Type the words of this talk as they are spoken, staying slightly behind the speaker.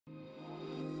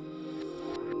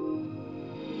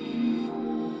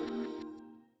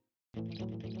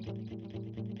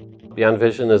Beyond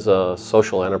Vision is a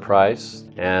social enterprise,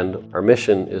 and our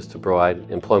mission is to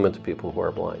provide employment to people who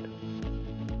are blind.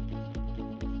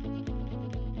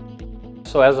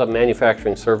 So as a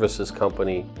manufacturing services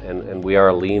company, and we are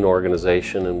a lean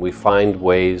organization, and we find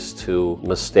ways to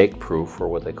mistake-proof, or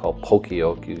what they call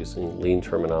poka-yoke, using lean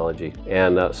terminology.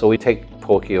 And so we take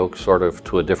poka-yoke sort of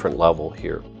to a different level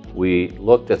here. We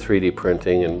looked at 3D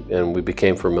printing and we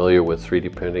became familiar with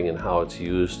 3D printing and how it's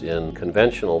used in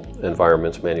conventional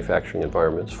environments, manufacturing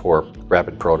environments, for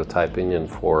rapid prototyping and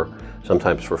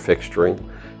sometimes for fixturing.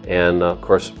 And of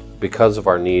course, because of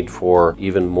our need for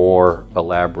even more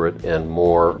elaborate and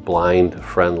more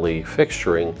blind-friendly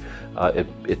fixturing,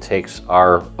 it takes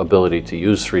our ability to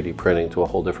use 3D printing to a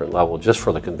whole different level just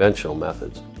for the conventional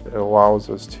methods. It allows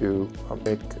us to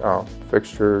make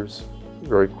fixtures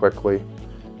very quickly,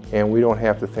 and we don't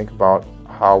have to think about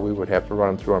how we would have to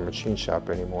run them through our machine shop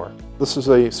anymore. This is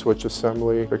a switch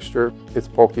assembly fixture. It's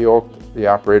poka-yoked. The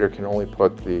operator can only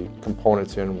put the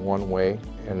components in one way,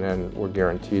 and then we're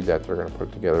guaranteed that they're going to put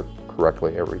it together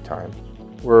correctly every time.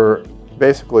 We're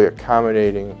basically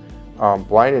accommodating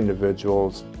blind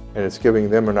individuals, and it's giving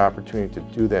them an opportunity to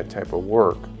do that type of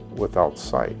work without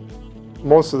sight.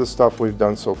 Most of the stuff we've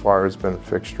done so far has been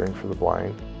fixturing for the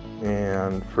blind.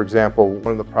 And for example,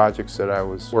 one of the projects that I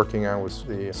was working on was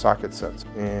the socket sets,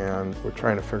 and we're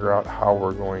trying to figure out how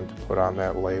we're going to put on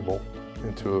that label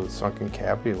into a sunken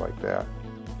cavity like that.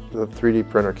 The 3D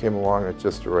printer came along at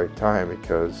just the right time,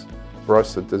 because for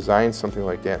us to design something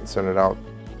like that and send it out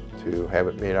to have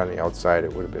it made on the outside,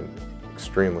 it would have been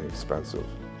extremely expensive.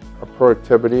 Our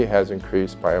productivity has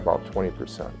increased by about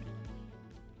 20%.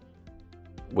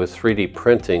 With 3D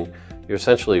printing, you're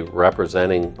essentially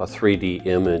representing a 3D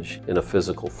image in a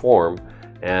physical form,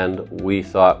 and we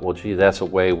thought, well, gee, that's a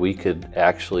way we could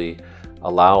actually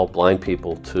allow blind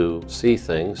people to see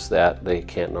things that they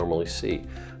can't normally see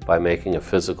by making a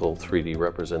physical 3D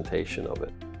representation of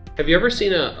it. Have you ever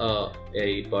seen a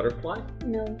butterfly?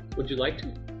 No. Would you like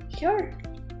to? Sure.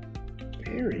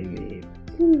 Very neat.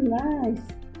 Nice.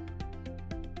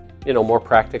 You know, more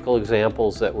practical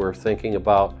examples that we're thinking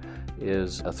about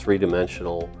is a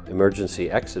three-dimensional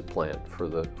emergency exit plan for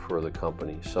the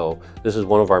company. So this is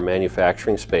one of our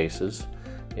manufacturing spaces,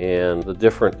 and the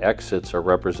different exits are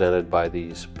represented by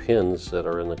these pins that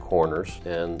are in the corners,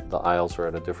 and the aisles are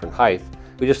at a different height.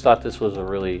 We just thought this was a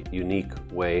really unique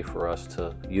way for us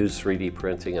to use 3D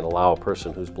printing and allow a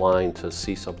person who's blind to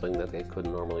see something that they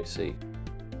couldn't normally see.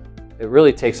 It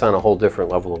really takes on a whole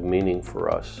different level of meaning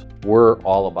for us. We're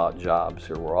all about jobs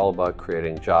here. We're all about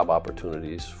creating job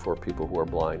opportunities for people who are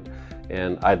blind.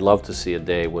 And I'd love to see a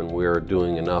day when we're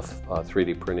doing enough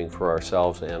 3D printing for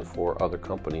ourselves and for other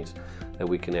companies that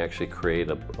we can actually create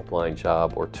a blind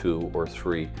job or two or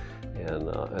three,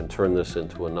 and turn this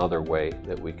into another way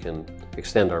that we can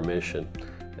extend our mission,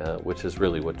 which is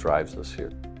really what drives us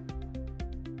here.